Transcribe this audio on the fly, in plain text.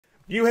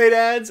You hate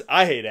ads?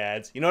 I hate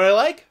ads. You know what I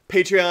like?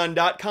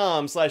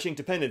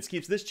 Patreon.com/inkdependence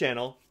keeps this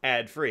channel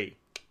ad-free.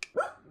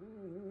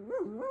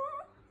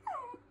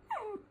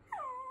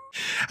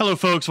 Hello,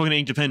 folks.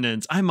 Welcome to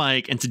Inkdependence. I'm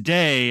Mike, and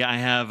today I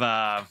have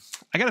I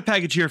got a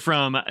package here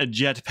from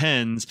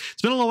JetPens.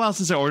 It's been a little while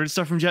since I ordered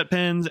stuff from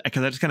JetPens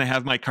because I just kind of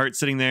have my cart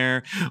sitting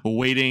there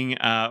waiting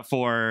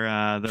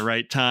for the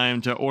right time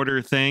to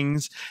order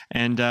things,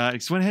 and I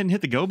just went ahead and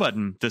hit the go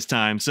button this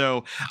time.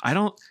 So I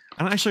don't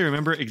actually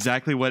remember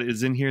exactly what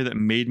is in here that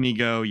made me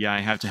go, yeah, I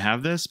have to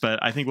have this,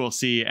 but I think we'll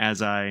see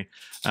as I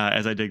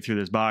dig through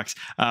this box.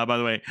 By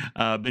the way,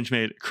 Beige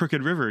made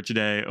Crooked River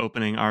today,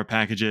 opening our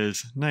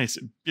packages. Nice,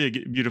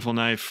 big, beautiful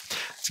knife.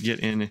 Let's get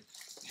in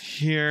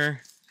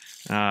here.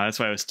 That's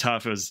why it was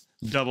tough. It was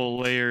double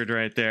layered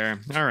right there.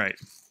 All right,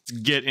 let's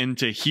get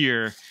into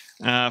here.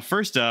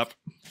 First up,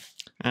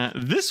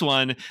 this is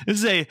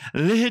a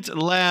Lihit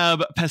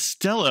Lab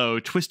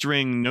Pastello twist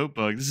ring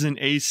notebook. This is an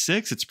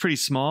A6. It's pretty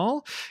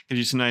small. Gives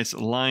you some nice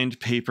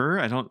lined paper.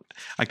 I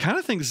kind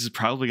of think this is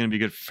probably going to be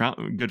good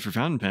for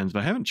fountain pens, but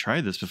I haven't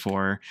tried this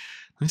before.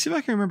 Let me see if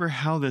I can remember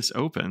how this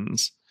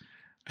opens.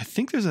 I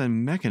think there's a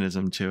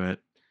mechanism to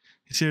it.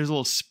 You see there's a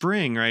little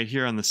spring right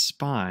here on the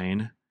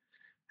spine,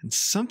 and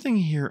something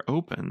here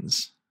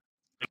opens.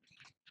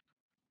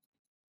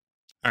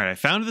 All right, I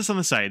found this on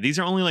the site. These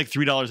are only like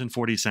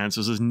 $3.40,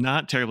 so this is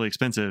not terribly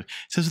expensive. It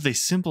says with a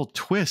simple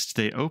twist,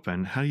 they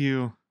open.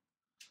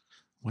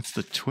 What's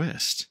the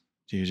twist?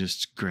 Do you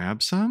just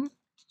grab some?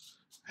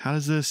 How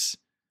this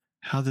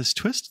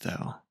twist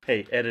though?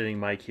 Hey, editing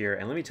Mike here,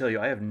 and let me tell you,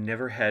 I have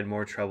never had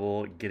more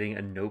trouble getting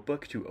a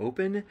notebook to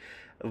open,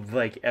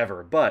 like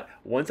ever. But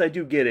once I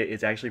do get it,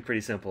 it's actually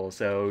pretty simple,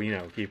 so,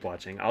 keep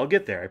watching. I'll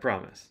get there, I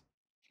promise.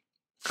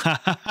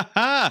 Ha ha ha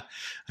ha!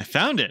 I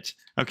found it.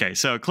 Okay,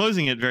 so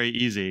closing it, very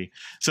easy.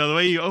 So the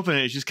way you open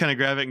it is just kind of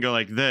grab it and go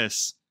like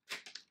this.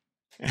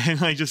 And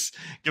just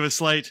give a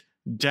slight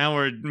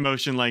downward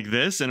motion like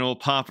this, and it will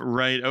pop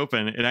right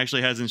open. It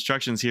actually has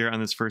instructions here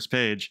on this first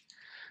page.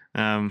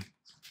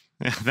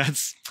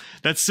 That's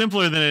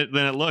simpler than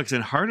it looks,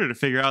 and harder to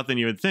figure out than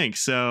you would think.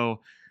 So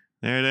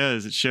there it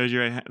is. It shows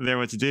you right there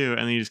what to do,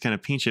 and then you just kind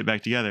of pinch it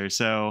back together.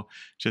 So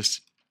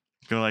just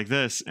go like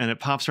this, and it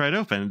pops right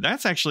open.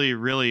 That's actually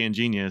really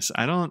ingenious.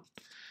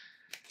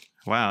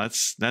 Wow,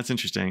 that's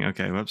interesting.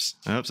 Okay, whoops,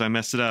 I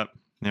messed it up.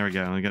 There we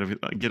go. I gotta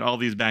get all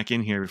these back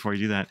in here before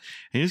you do that.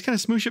 And you just kind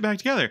of smoosh it back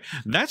together.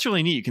 That's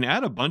really neat. You can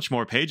add a bunch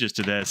more pages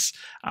to this.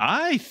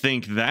 I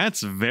think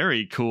that's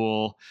very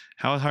cool.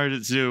 How hard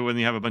is it to do when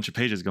you have a bunch of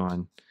pages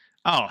going?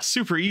 Oh,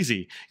 super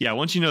easy. Yeah,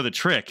 once you know the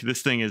trick,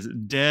 this thing is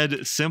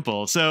dead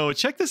simple. So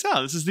check this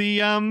out. This is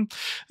the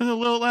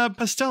little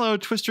Pastello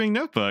twist ring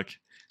notebook.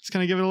 Just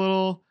kind of give it a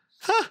little,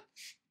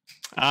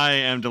 I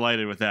am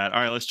delighted with that. All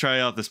right, let's try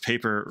out this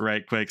paper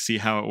right quick, see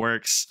how it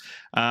works.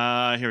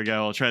 Here we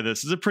go. I'll try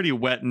this. This is a pretty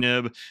wet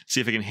nib. See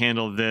if I can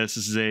handle this.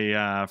 This is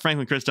a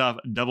franklin-christoph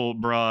double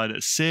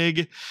broad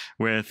sig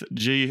with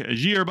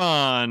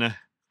Urban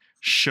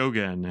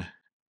Shogun,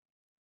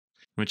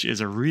 which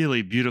is a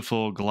really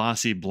beautiful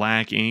glossy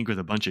black ink with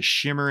a bunch of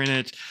shimmer in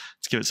it.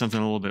 Let's give it something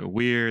a little bit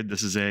weird.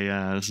 This is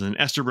an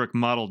Esterbrook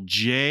Model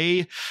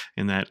J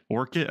in that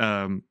orchid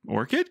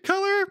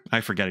color.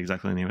 I forget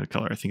exactly the name of the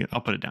color. I think I'll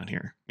put it down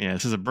here. Yeah,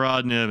 this is a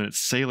broad nib and it's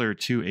Sailor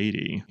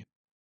 280.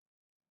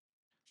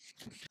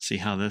 See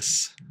how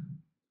this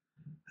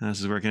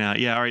is working out.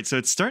 Yeah, all right, so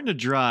it's starting to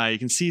dry. You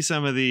can see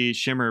some of the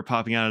shimmer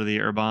popping out of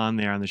the Urban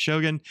there on the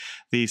Shogun.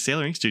 The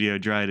Sailor Ink Studio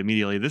dried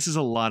immediately. This is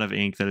a lot of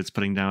ink that it's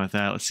putting down with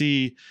that. Let's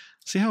see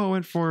how it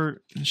went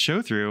for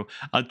show through.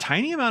 A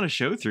tiny amount of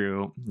show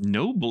through.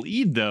 No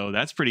bleed though.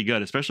 That's pretty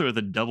good, especially with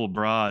a double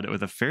broad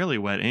with a fairly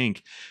wet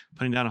ink.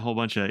 Putting down a whole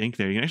bunch of ink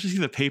there. You can actually see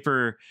the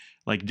paper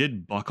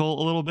did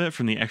buckle a little bit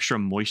from the extra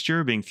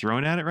moisture being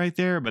thrown at it right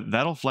there, but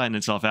that'll flatten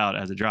itself out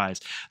as it dries.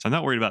 So I'm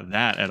not worried about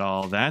that at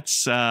all.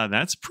 That's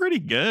pretty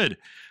good.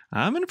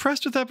 I'm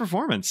impressed with that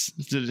performance.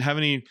 Did it have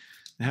any,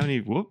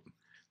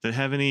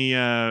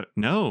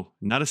 no,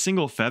 not a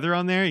single feather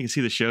on there. You can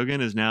see the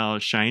Shogun is now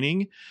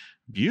shining.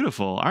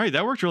 Beautiful. All right,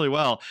 that worked really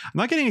well. I'm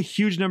not getting a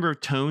huge number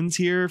of tones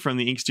here from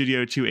the Ink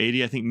Studio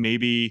 280. I think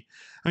maybe,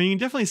 you can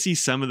definitely see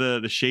some of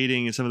the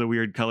shading and some of the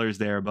weird colors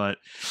there, but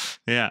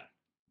yeah.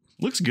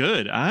 Looks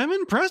good. I'm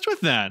impressed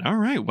with that. All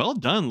right, well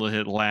done,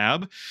 Lihit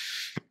Lab.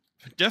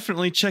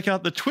 Definitely check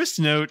out the twist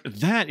note.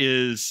 That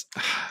is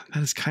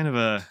kind of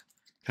a,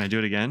 can I do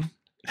it again?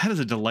 That is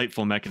a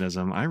delightful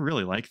mechanism. I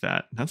really like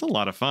that. That's a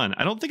lot of fun.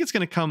 I don't think it's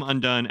going to come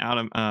undone out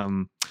of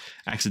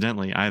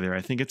accidentally either.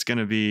 I think it's going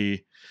to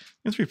be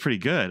pretty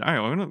good. All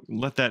right, well, I'm going to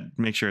let that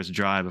make sure it's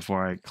dry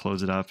before I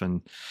close it up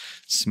and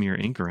smear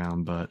ink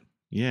around, but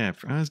yeah,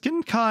 I was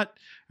getting caught.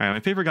 All right,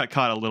 my paper got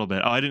caught a little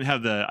bit. Oh, I didn't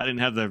have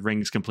the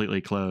rings completely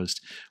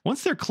closed.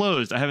 Once they're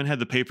closed, I haven't had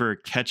the paper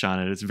catch on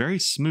it. It's very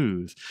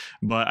smooth,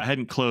 but I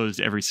hadn't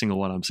closed every single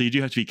one of them. So you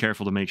do have to be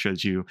careful to make sure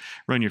that you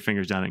run your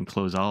fingers down it and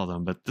close all of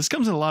them. But this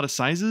comes in a lot of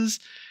sizes,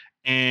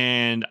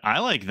 and I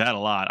like that a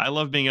lot. I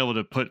love being able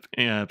to put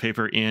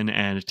paper in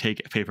and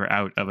take paper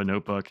out of a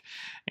notebook,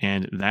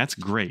 and that's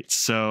great.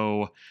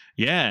 So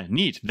Yeah,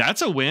 neat.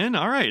 That's a win.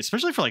 All right,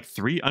 especially for like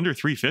under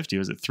 $3.50.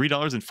 Was it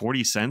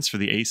 $3.40 for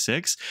the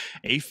A6?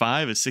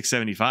 A5 is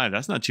 $6.75.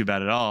 That's not too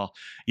bad at all.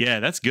 Yeah,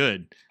 that's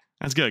good.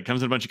 That's good.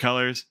 Comes in a bunch of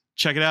colors.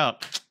 Check it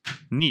out.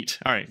 Neat.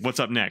 All right,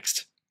 what's up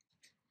next?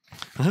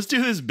 Let's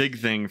do this big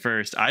thing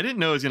first. I didn't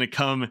know it was going to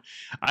come.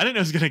 I didn't know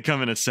it was going to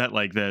come in a set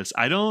like this.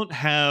 I don't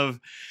have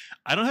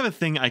a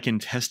thing I can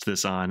test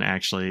this on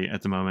actually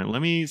at the moment.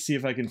 Let me see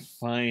if I can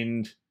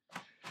find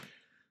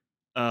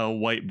a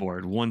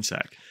whiteboard. One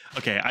sec.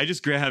 Okay, I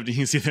just grabbed, you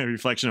can see the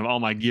reflection of all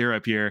my gear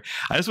up here.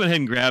 I just went ahead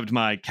and grabbed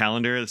my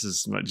calendar. This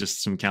is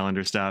just some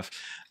calendar stuff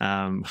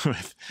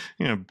with,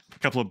 a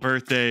couple of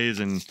birthdays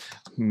and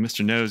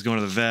Mr. Nose going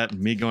to the vet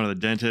and me going to the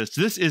dentist.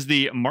 This is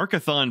the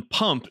Markathon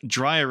Pump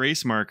Dry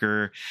Erase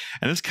Marker,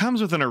 and this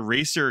comes with an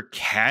eraser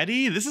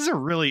caddy. This is a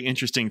really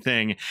interesting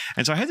thing,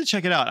 and so I had to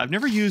check it out. I've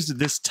never used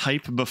this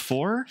type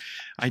before.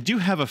 I do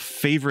have a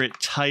favorite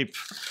type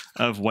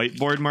of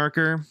whiteboard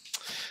marker,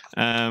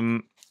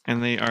 and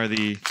they are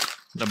the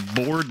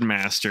Board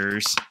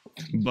Masters,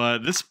 but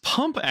this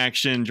pump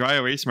action dry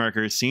erase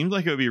marker seemed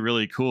like it would be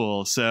really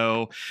cool.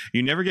 So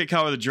you never get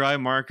caught with a dry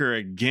marker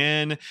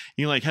again.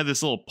 You like have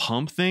this little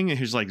pump thing and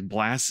just like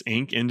blasts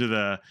ink into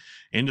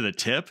the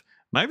tip.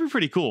 Might be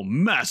pretty cool.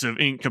 Massive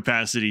ink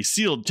capacity.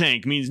 Sealed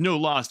tank means no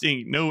lost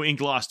ink, no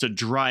ink lost to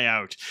dry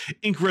out.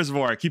 Ink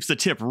reservoir keeps the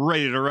tip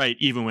ready to write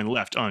even when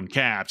left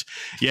uncapped.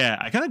 Yeah,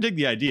 I kind of dig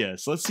the idea.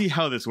 So let's see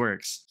how this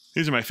works.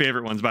 These are my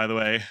favorite ones, by the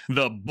way.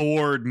 The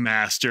Board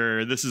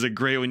Master. This is a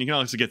great one. You can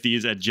also get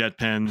these at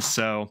JetPens.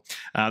 So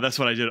that's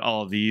what I did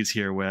all of these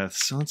here with.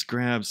 So let's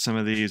grab some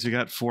of these. We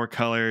got 4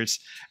 colors.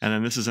 And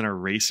then this is an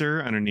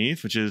eraser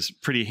underneath, which is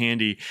pretty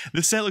handy.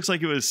 This set looks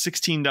like it was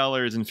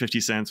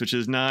 $16.50, which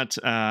is not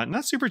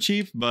super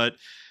cheap, but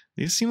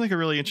these seem like a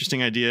really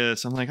interesting idea.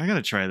 So I'm like, I got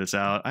to try this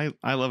out.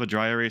 I love a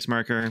dry erase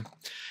marker.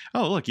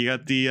 Oh, look, you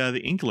got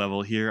the ink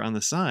level here on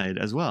the side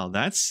as well.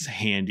 That's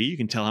handy. You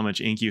can tell how much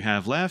ink you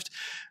have left.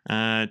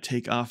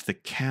 Take off the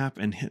cap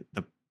and hit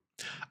the...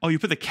 Oh, you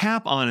put the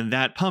cap on and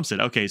that pumps it.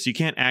 Okay, so you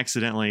can't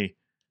accidentally...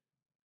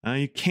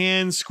 you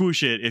can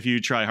squish it if you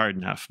try hard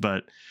enough,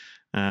 but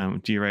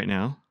do you right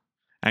now?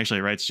 Actually,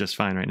 it writes just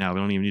fine right now.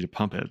 We don't even need to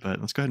pump it, but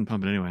let's go ahead and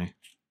pump it anyway.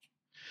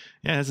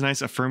 Yeah, it's a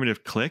nice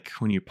affirmative click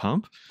when you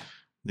pump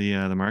the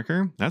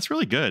marker. That's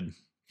really good.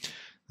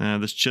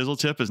 This chisel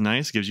tip is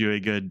nice. Gives you a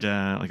good,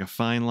 like a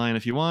fine line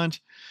if you want,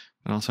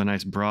 but also a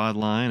nice broad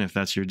line if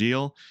that's your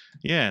deal.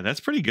 Yeah, that's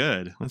pretty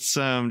good. Let's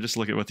just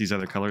look at what these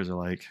other colors are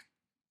like.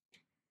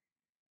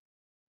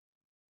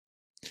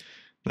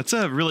 That's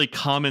a really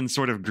common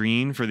sort of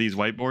green for these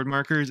whiteboard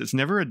markers. It's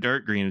never a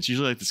dark green. It's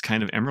usually like this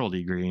kind of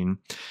emeraldy green.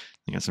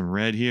 You got some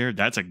red here.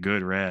 That's a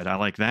good red. I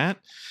like that.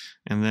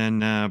 And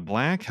then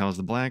black. How's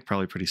the black?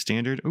 Probably pretty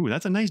standard. Ooh,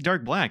 that's a nice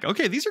dark black.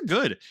 Okay, these are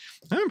good.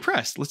 I'm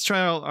impressed. Let's try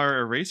out our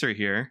eraser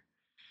here.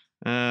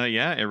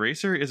 Yeah,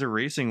 eraser is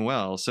erasing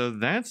well. So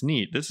that's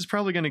neat. This is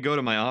probably going to go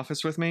to my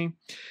office with me,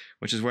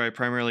 which is where I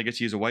primarily get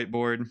to use a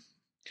whiteboard.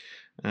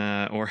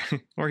 Or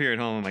here at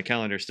home on my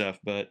calendar stuff.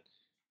 But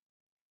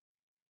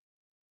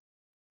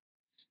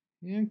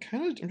yeah,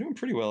 I'm doing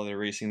pretty well at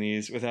erasing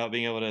these without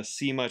being able to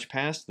see much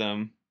past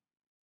them.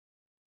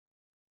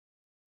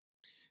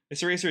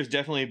 This eraser is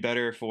definitely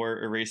better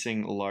for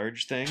erasing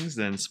large things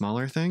than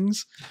smaller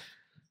things.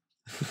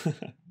 All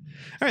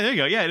right, there you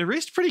go. Yeah, it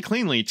erased pretty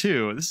cleanly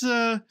too. This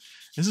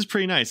is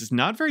pretty nice. It's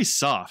not very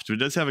soft, but it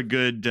does have a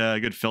good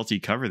felty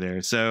cover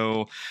there.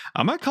 So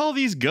I might call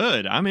these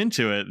good. I'm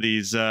into it.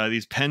 These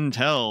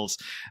Pentels.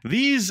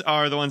 These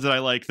are the ones that I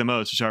like the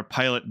most, which are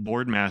Pilot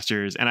Board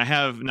Masters. And I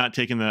have not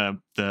taken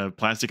the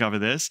plastic off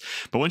of this,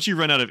 but once you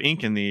run out of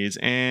ink in these,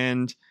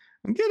 and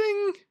I'm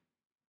getting...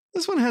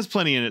 This one has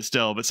plenty in it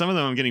still, but some of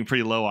them I'm getting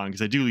pretty low on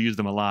because I do use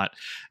them a lot.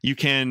 You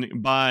can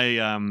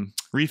buy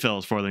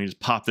refills for them. You just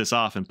pop this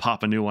off and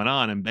pop a new one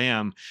on, and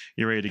bam,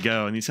 you're ready to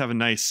go. And these have a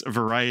nice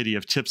variety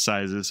of tip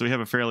sizes. So we have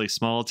a fairly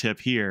small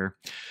tip here.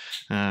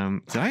 Did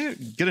I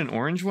get an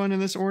orange one in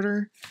this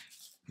order?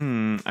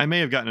 I may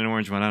have gotten an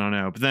orange one. I don't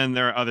know. But then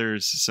there are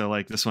others. So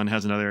like this one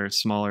has another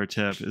smaller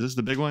tip. Is this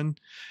the big one?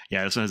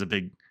 Yeah, this one has a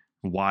big,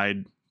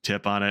 wide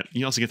tip on it.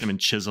 You also get them in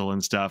chisel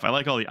and stuff. I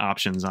like all the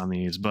options on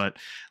these, but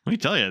let me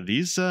tell you,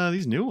 these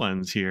new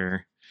ones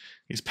here,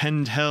 these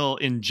Pentel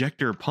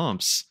injector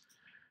pumps,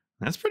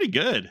 that's pretty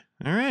good.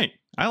 All right,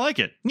 I like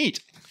it. Neat.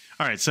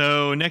 All right,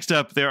 so next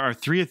up, there are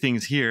 3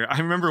 things here. I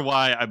remember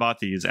why I bought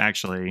these,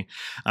 actually,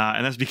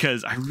 and that's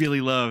because I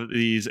really love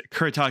these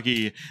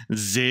Kuretake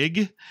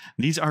Zig.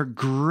 These are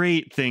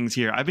great things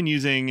here. I've been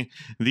using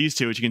these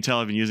 2, which you can tell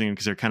I've been using them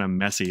because they're kind of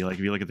messy. Like if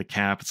you look at the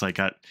cap, it's like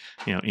got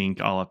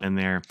ink all up in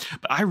there.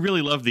 But I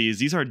really love these.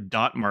 These are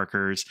dot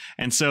markers,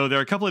 and so there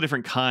are a couple of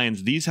different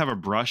kinds. These have a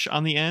brush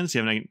on the end,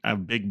 so you have a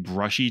big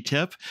brushy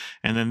tip,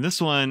 and then this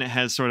one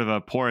has sort of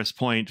a porous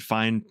point,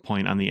 fine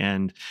point on the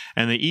end,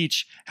 and they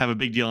each have a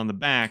big deal on the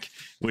back,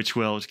 which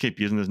will just keep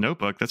using this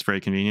notebook. That's very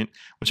convenient,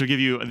 which will give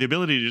you the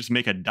ability to just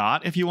make a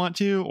dot if you want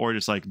to, or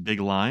just like big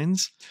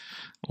lines,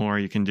 or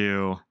you can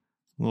do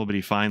little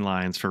bitty fine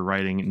lines for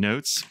writing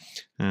notes.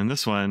 And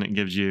this one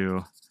gives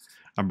you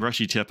a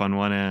brushy tip on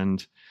one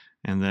end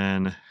and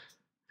then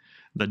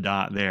the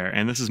dot there.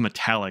 And this is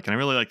metallic, and I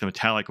really like the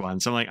metallic one.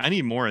 So I'm like, I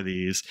need more of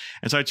these.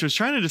 And so I was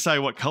trying to decide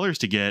what colors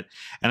to get,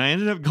 and I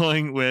ended up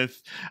going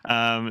with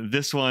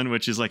this one,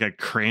 which is like a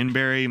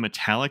cranberry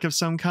metallic of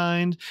some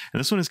kind. And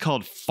this one is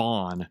called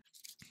Fawn.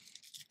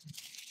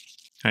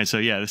 All right, so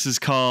yeah, this is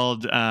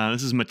called,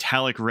 this is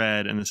metallic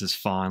red, and this is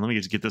Fawn. Let me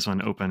just get this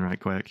one open right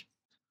quick.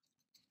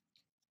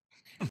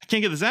 I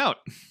can't get this out.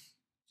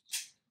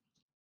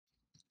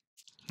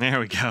 There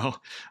we go.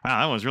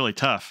 Wow, that was really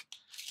tough.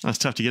 That was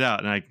tough to get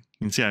out, and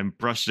you can see I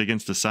brushed it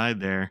against the side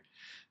there,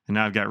 and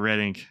now I've got red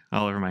ink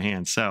all over my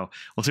hand. So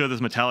we'll see what this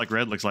metallic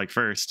red looks like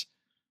first.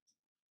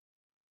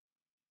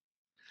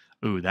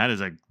 Ooh, that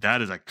is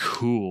a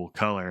cool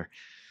color.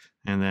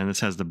 And then this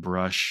has the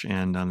brush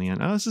end on the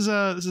end. Oh, this is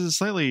a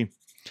slightly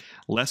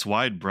less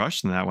wide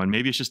brush than that one.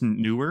 Maybe it's just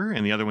newer,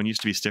 and the other one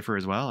used to be stiffer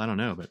as well. I don't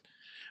know, but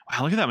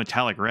wow, look at that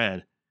metallic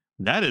red.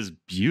 That is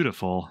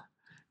beautiful.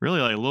 Really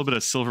like a little bit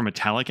of silver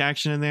metallic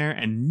action in there,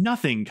 and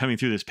nothing coming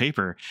through this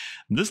paper.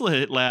 This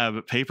Lihit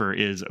Lab paper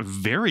is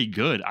very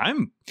good.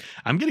 I'm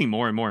getting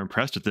more and more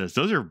impressed with this.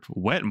 Those are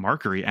wet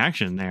markery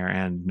action there,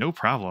 and no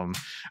problem.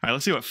 All right,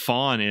 let's see what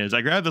Fawn is.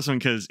 I grabbed this one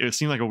because it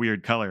seemed like a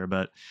weird color,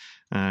 but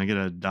get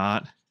a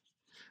dot.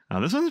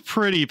 This one's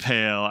pretty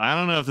pale. I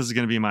don't know if this is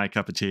going to be my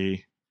cup of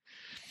tea.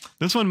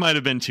 This one might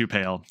have been too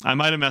pale. I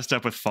might have messed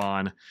up with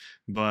Fawn,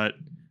 but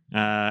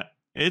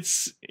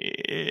it's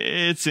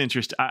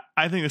interesting.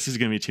 I think this is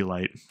going to be too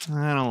light.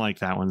 I don't like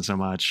that one so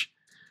much.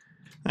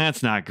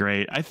 That's not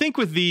great. I think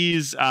with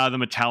these, the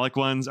metallic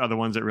ones are the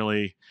ones that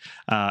really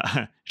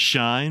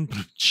shine,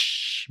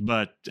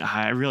 but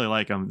I really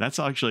like them. That's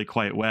actually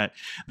quite wet.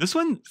 This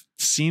one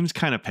seems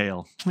kind of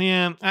pale.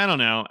 Yeah, I don't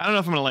know. I don't know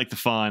if I'm going to like the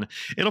Fawn.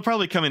 It'll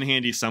probably come in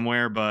handy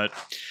somewhere, but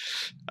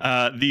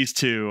these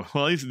two,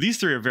 well, these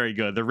three are very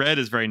good. The red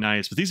is very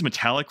nice, but these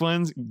metallic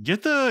ones,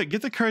 get the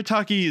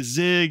Kuretake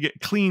Zig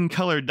clean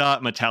color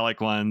dot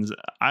metallic ones.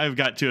 I've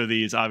got two of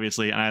these,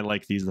 obviously, and I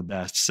like these the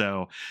best.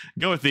 So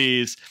go with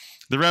these.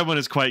 The red one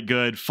is quite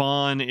good.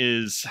 Fawn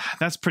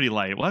that's pretty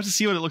light. We'll have to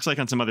see what it looks like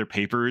on some other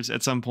papers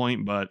at some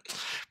point, but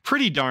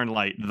pretty darn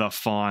light, the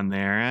Fawn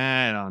there.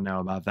 I don't know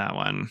about that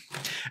one.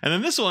 And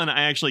then this one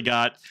I actually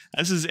got.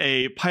 This is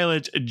a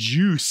Pilot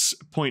Juice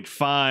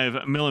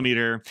 0.5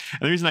 millimeter.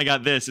 And the reason I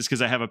got this is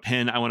because I have a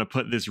pen I want to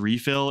put this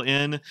refill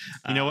in.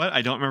 You know what?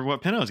 I don't remember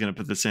what pen I was going to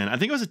put this in. I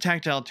think it was a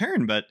tactile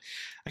turn, but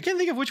I can't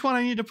think of which one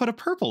I need to put a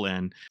purple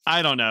in.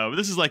 I don't know.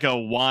 This is like a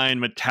wine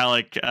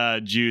metallic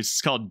juice.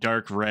 It's called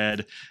dark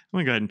red. I'm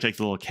going to go ahead and take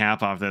the little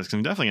cap off this because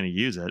I'm definitely going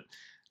to use it.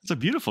 It's a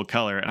beautiful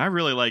color, and I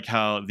really like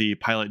how the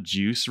Pilot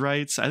Juice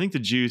writes. I think the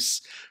Juice,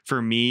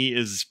 for me,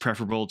 is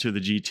preferable to the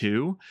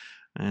G2.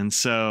 And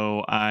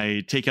so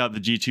I take out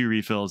the G2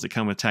 refills that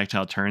come with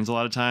tactile turns a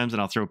lot of times,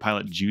 and I'll throw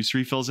Pilot Juice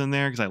refills in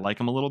there because I like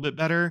them a little bit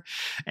better.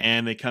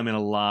 And they come in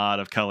a lot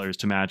of colors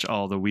to match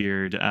all the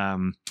weird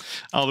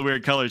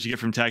colors you get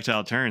from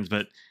tactile turns.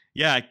 But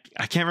yeah,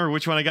 I can't remember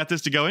which one I got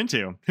this to go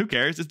into. Who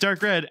cares? It's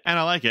dark red, and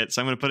I like it,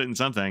 so I'm going to put it in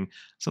something.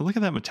 So look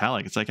at that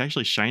metallic. It's like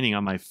actually shining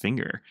on my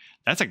finger.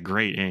 That's a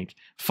great ink.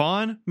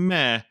 Fawn,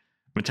 meh.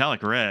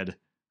 Metallic red.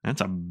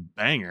 That's a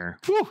banger.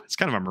 Whew, it's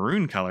kind of a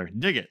maroon color.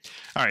 Dig it.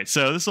 All right,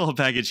 so this little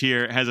package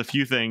here has a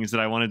few things that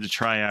I wanted to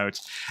try out.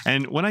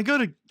 And when I go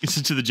to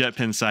the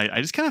JetPens site,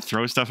 I just kind of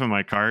throw stuff in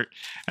my cart,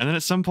 and then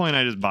at some point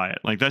I just buy it.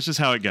 Like, that's just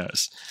how it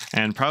goes.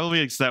 And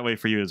probably it's that way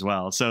for you as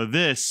well. So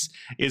this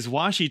is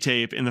washi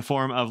tape in the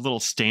form of little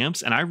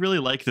stamps, and I really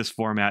like this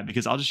format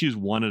because I'll just use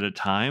one at a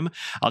time.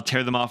 I'll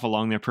tear them off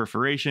along their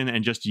perforation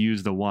and just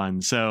use the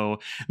one. So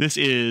this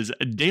is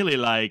Daily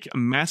Like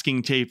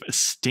masking tape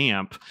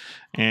stamp.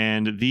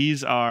 And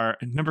these are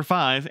number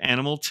 5,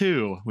 Animal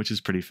 2, which is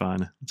pretty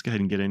fun. Let's go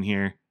ahead and get in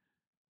here.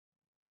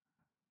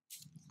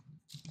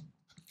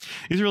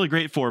 These are really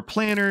great for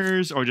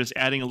planners or just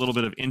adding a little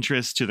bit of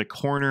interest to the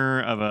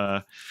corner of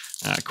a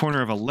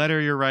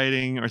letter you're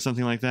writing or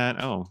something like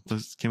that. Oh,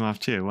 those came off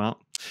too. Well,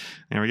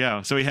 there we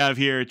go. So we have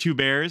here 2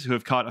 bears who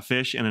have caught a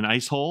fish in an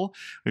ice hole.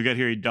 We've got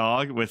here a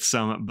dog with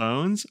some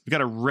bones. We've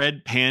got a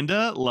red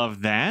panda.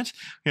 Love that.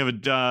 We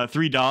have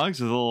 3 dogs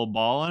with a little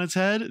ball on its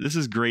head. This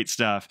is great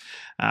stuff.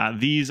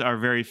 These are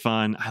very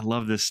fun. I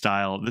love this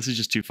style. This is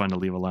just too fun to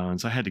leave alone,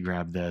 so I had to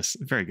grab this.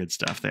 Very good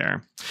stuff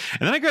there.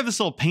 And then I grabbed this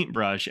little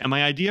paintbrush, and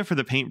my idea for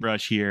the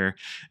paintbrush here,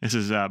 this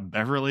is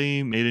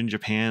Beverly, made in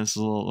Japan. This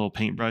little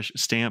paintbrush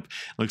stamp.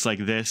 Looks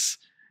like this.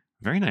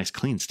 Very nice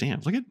clean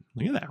stamp. Look at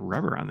that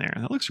rubber on there.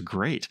 That looks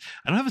great.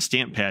 I don't have a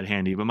stamp pad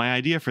handy, but my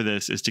idea for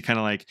this is to kind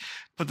of like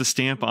put the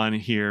stamp on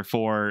here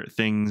for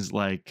things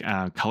like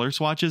color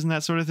swatches and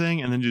that sort of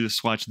thing, and then do the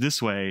swatch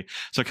this way.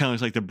 So it kind of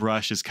looks like the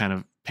brush is kind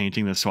of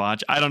painting the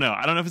swatch. I don't know.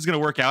 I don't know if it's going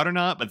to work out or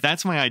not, but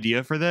that's my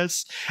idea for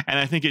this, and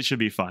I think it should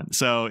be fun.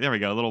 So there we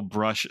go, a little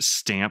brush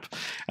stamp.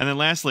 And then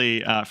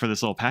lastly, for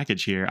this little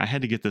package here, I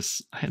had to get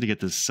this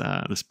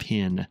this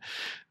pin.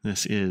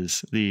 This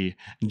is the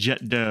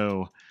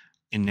Jetdo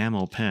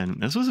enamel pen.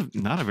 This was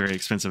not a very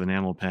expensive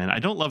enamel pen. I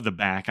don't love the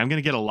back. I'm going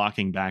to get a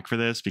locking back for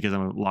this because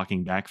I'm a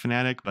locking back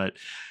fanatic, but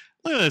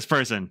look at this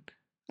person.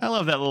 I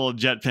love that little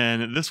jet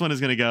pen. This one is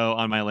going to go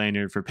on my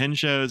lanyard for pin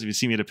shows. If you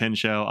see me at a pin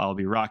show, I'll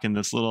be rocking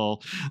this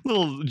little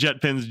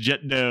JetPens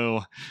Jet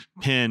Dough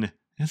pin.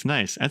 It's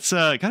nice. That's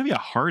got to be a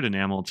hard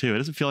enamel too. It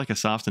doesn't feel like a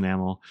soft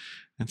enamel.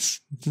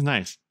 It's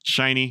nice.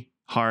 Shiny,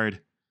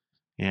 hard.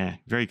 Yeah,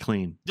 very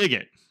clean. Dig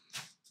it.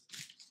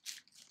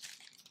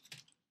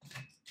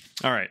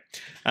 All right.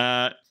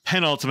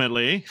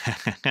 Penultimately,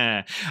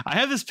 I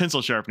have this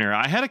pencil sharpener.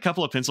 I had a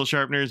couple of pencil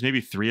sharpeners, maybe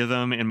 3 of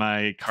them in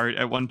my cart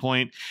at one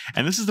point,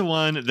 and this is the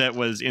one that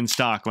was in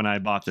stock when I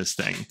bought this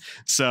thing.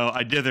 So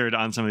I dithered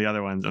on some of the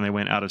other ones and they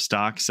went out of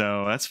stock,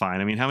 so that's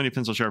fine. I mean, how many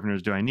pencil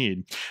sharpeners do I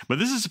need? But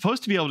this is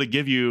supposed to be able to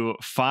give you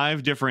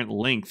 5 different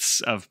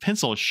lengths of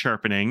pencil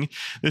sharpening.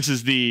 This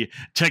is the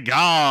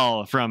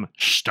Toga from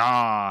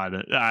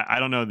Stad. I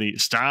don't know, the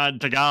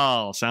Stad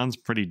Toga sounds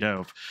pretty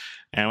dope.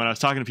 And when I was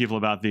talking to people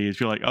about these,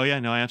 people were like, oh,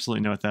 yeah, no, I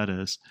absolutely know what that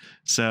is.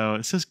 So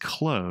it says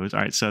close. All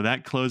right, so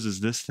that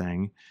closes this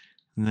thing.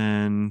 And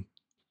then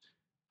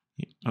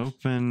you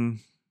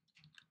open.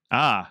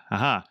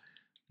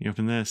 You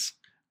open this.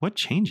 What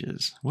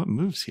changes? What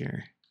moves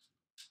here?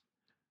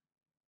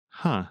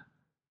 Huh.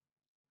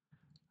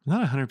 I'm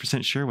not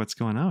 100% sure what's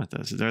going on with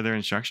this. Are there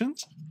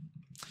instructions?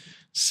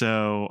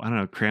 So, I don't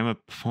know, cram a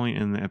point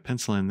and a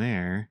pencil in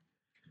there.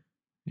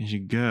 As you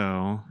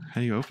go,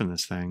 how do you open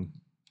this thing?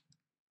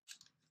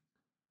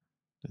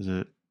 Does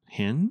it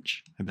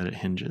hinge? I bet it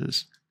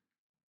hinges.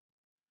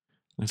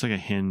 Looks like a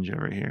hinge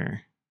over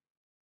here.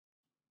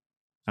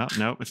 Oh,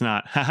 nope, it's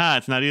not. Haha,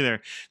 it's not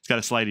either. It's got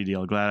a slidey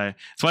deal.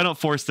 So I don't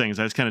force things.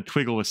 I just kind of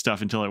twiggle with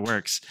stuff until it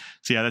works.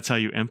 So yeah, that's how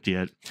you empty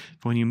it.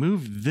 But when you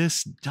move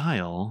this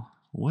dial,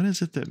 what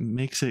is it that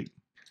makes it?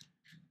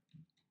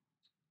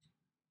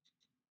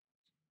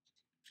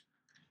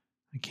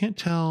 I can't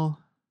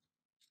tell.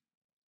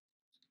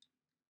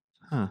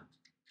 Huh.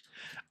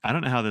 I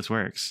don't know how this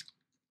works.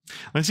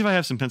 Let's see if I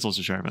have some pencils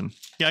to sharpen.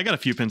 Yeah, I got a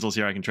few pencils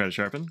here I can try to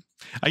sharpen.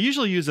 I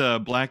usually use a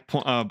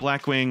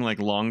Blackwing like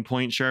long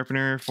point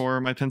sharpener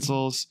for my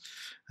pencils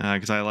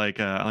because I like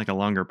a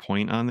longer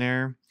point on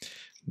there.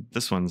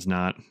 This one's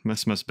not.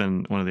 This must have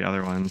been one of the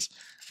other ones.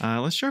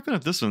 Let's sharpen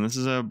up this one. This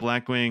is a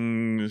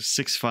Blackwing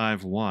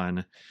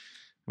 651.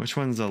 Which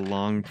one's a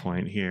long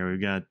point here?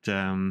 We've got.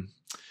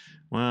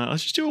 Well,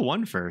 let's just do a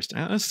 1 first.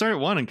 Let's start at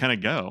 1 and kind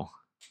of go.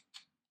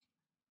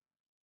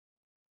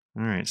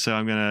 All right, so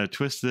I'm going to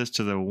twist this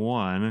to the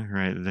 1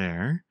 right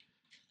there.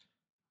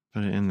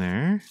 Put it in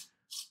there.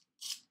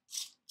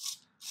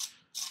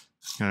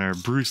 Got our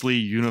Bruce Lee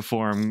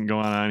uniform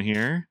going on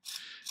here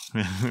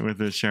with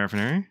this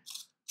sharpener.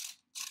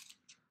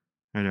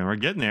 We're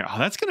getting there. Oh,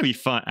 that's going to be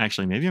fun.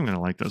 Actually, maybe I'm going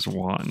to like this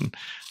 1.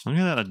 Look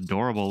at that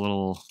adorable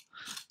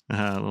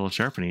little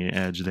sharpening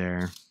edge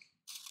there.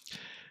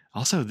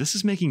 Also, this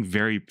is making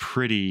very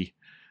pretty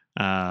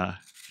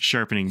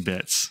sharpening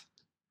bits.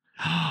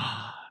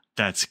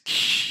 That's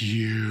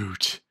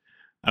cute.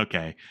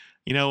 Okay.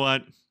 You know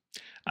what?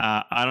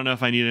 I don't know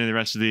if I need any of the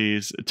rest of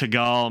these.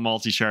 Toga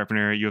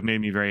multi-sharpener, you have made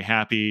me very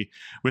happy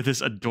with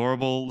this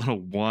adorable little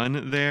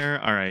 1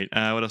 there. All right.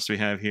 What else do we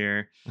have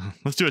here?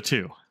 Let's do a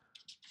 2.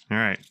 All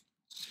right.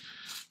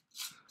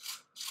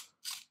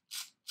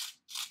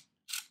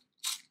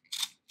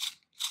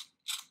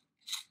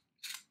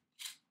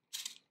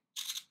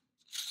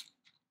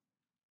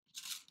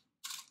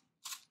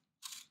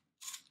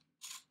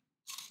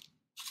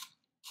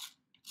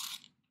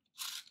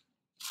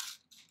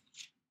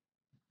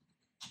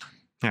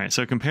 All right,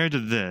 so compared to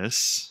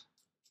this,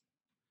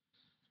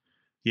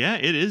 yeah,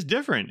 it is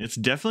different. It's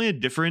definitely a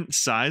different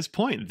size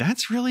point.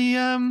 That's really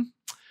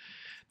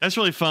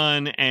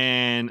fun,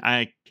 and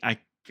I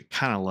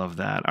kind of love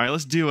that. All right,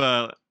 let's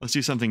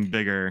do something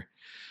bigger.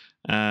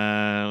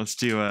 Let's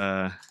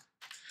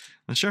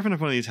sharpen up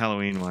one of these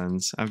Halloween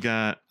ones. I've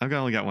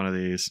only got one of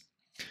these.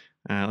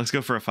 Let's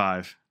go for a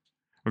 5.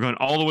 We're going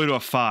all the way to a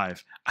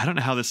 5. I don't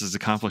know how this is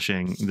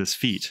accomplishing this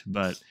feat,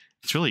 but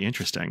it's really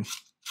interesting.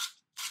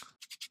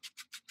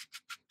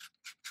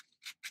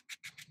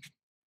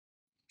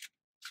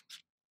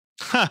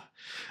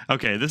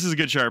 Okay, this is a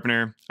good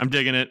sharpener. I'm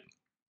digging it.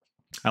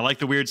 I like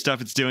the weird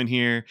stuff it's doing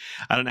here.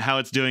 I don't know how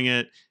it's doing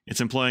it. It's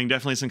employing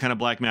definitely some kind of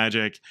black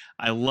magic.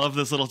 I love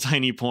this little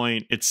tiny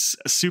point. It's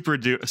super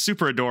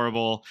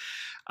adorable.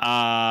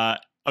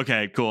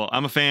 Okay, cool.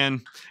 I'm a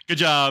fan. Good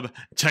job,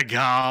 Toga.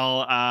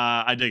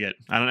 I dig it.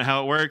 I don't know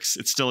how it works.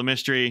 It's still a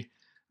mystery.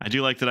 I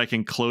do like that I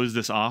can close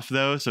this off,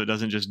 though, so it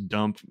doesn't just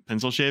dump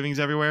pencil shavings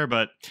everywhere,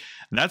 but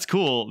that's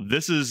cool.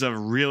 This is a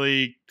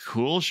really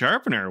cool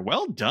sharpener.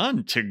 Well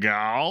done,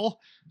 Toga.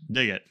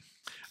 Dig it.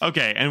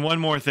 Okay, and one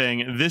more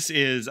thing. This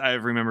is,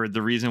 I've remembered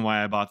the reason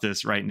why I bought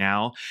this right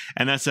now,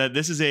 and that's that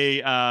this is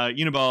a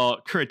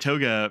Uniball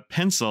Kuretake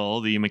pencil,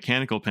 the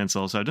mechanical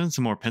pencil. So I've done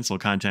some more pencil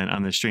content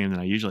on this stream than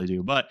I usually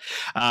do, but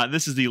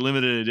this is the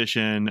limited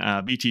edition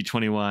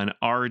BT21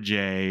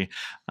 RJ.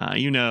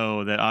 You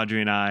know that Audrey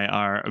and I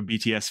are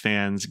BTS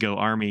fans, go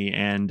Army,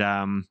 and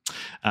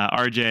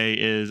RJ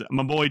is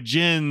my boy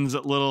Jin's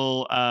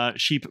little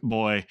sheep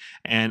boy,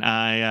 and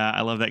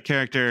I love that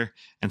character.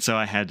 And so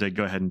I had to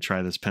go ahead and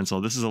try this pencil.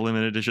 This is a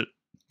limited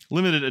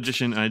limited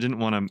edition, and I didn't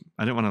want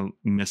to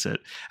miss it.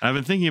 And I've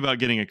been thinking about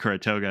getting a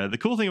Toga. The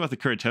cool thing about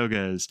the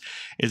Toga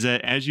is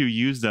that as you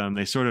use them,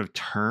 they sort of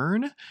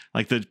turn,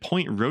 like the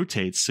point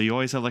rotates, so you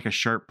always have like a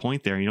sharp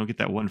point there. You don't get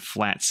that one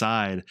flat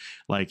side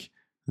like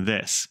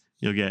this.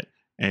 You'll get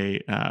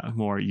a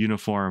more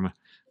uniform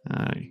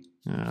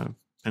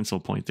pencil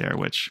point there,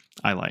 which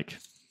I like.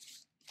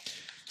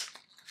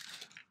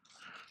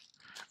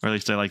 Or at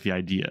least I like the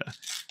idea.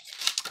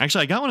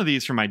 Actually, I got one of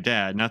these for my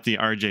dad, not the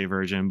RJ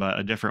version, but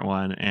a different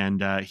one,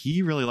 and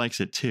he really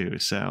likes it too.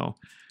 So,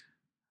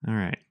 all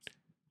right.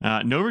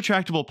 No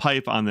retractable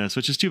pipe on this,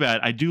 which is too bad.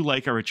 I do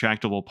like a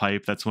retractable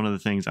pipe. That's one of the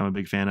things I'm a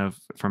big fan of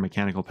for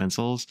mechanical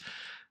pencils.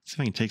 Let's see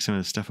if I can take some of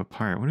this stuff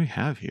apart. What do we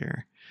have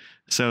here?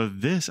 So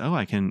this,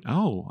 I can,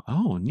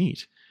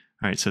 neat.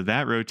 All right, so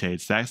that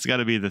rotates. That's got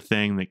to be the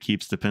thing that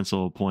keeps the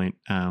pencil point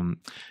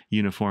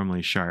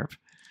uniformly sharp.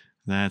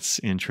 That's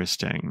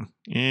interesting.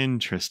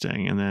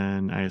 Interesting. And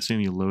then I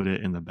assume you load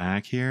it in the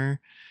back here.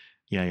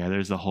 Yeah,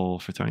 there's the hole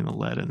for throwing the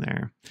lead in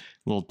there.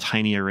 Little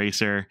tiny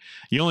eraser.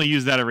 You only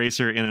use that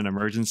eraser in an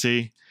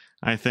emergency,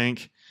 I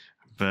think.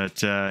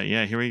 But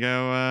yeah, here we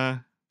go.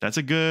 That's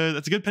a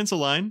good pencil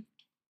line.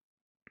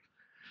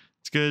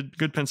 It's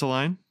good pencil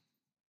line.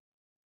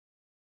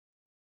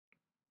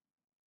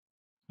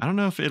 I don't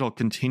know if it'll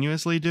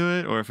continuously do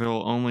it or if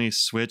it'll only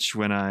switch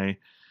when I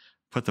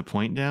put the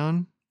point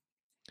down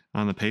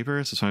on the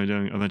paper. So I'm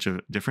doing a bunch of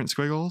different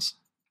squiggles.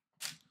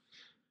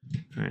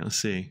 All right, let's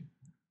see.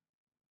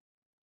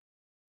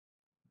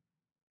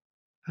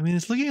 I mean,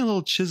 it's looking a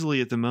little chiselly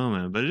at the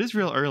moment, but it is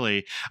real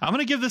early. I'm going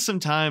to give this some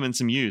time and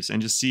some use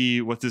and just see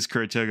what this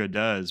Toga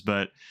does.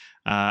 But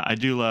I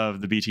do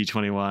love the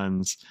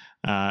BT21s.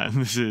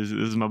 This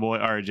is my boy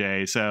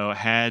RJ, so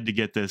had to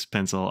get this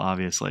pencil,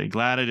 obviously.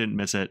 Glad I didn't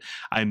miss it.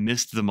 I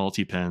missed the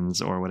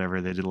multi-pens or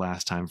whatever they did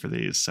last time for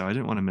these, so I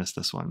didn't want to miss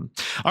this one.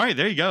 All right,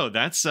 there you go.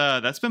 That's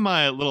been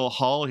my little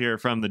haul here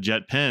from the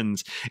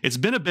JetPens. It's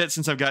been a bit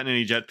since I've gotten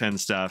any JetPen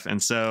stuff,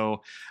 and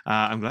so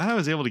I'm glad I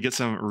was able to get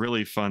some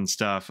really fun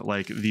stuff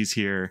like these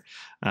here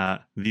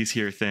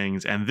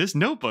things. And this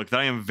notebook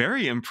that I am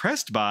very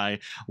impressed by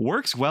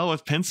works well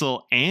with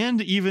pencil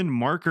and even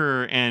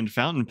marker and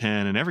fountain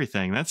pen and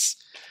everything.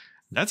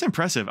 That's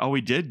impressive. Oh, we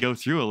did go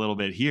through a little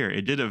bit here.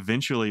 It did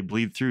eventually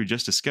bleed through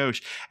just a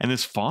skosh. And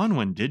this fawn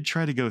one did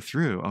try to go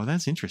through. Oh,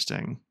 that's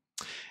interesting.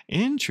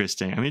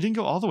 Interesting. I mean, it didn't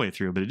go all the way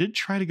through, but it did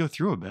try to go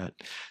through a bit.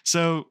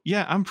 So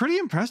yeah, I'm pretty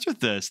impressed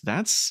with this.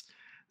 That's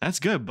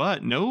good,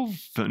 but no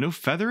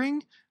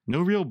feathering,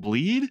 no real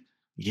bleed.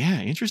 Yeah,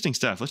 interesting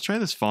stuff. Let's try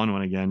this fawn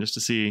one again just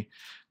to see.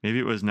 Maybe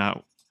it was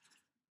not.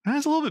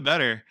 That's a little bit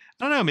better.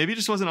 I don't know. Maybe it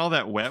just wasn't all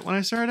that wet when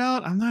I started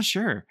out. I'm not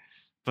sure.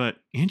 But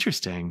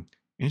interesting.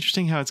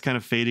 Interesting how it's kind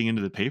of fading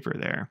into the paper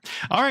there.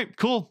 All right,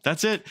 cool.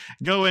 That's it.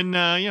 Go and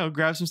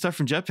grab some stuff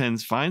from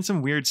JetPens. Find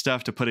some weird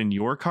stuff to put in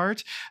your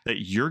cart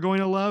that you're going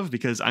to love,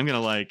 because I'm going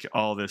to like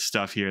all this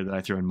stuff here that I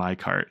threw in my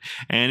cart.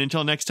 And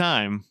until next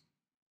time,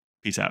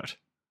 peace out.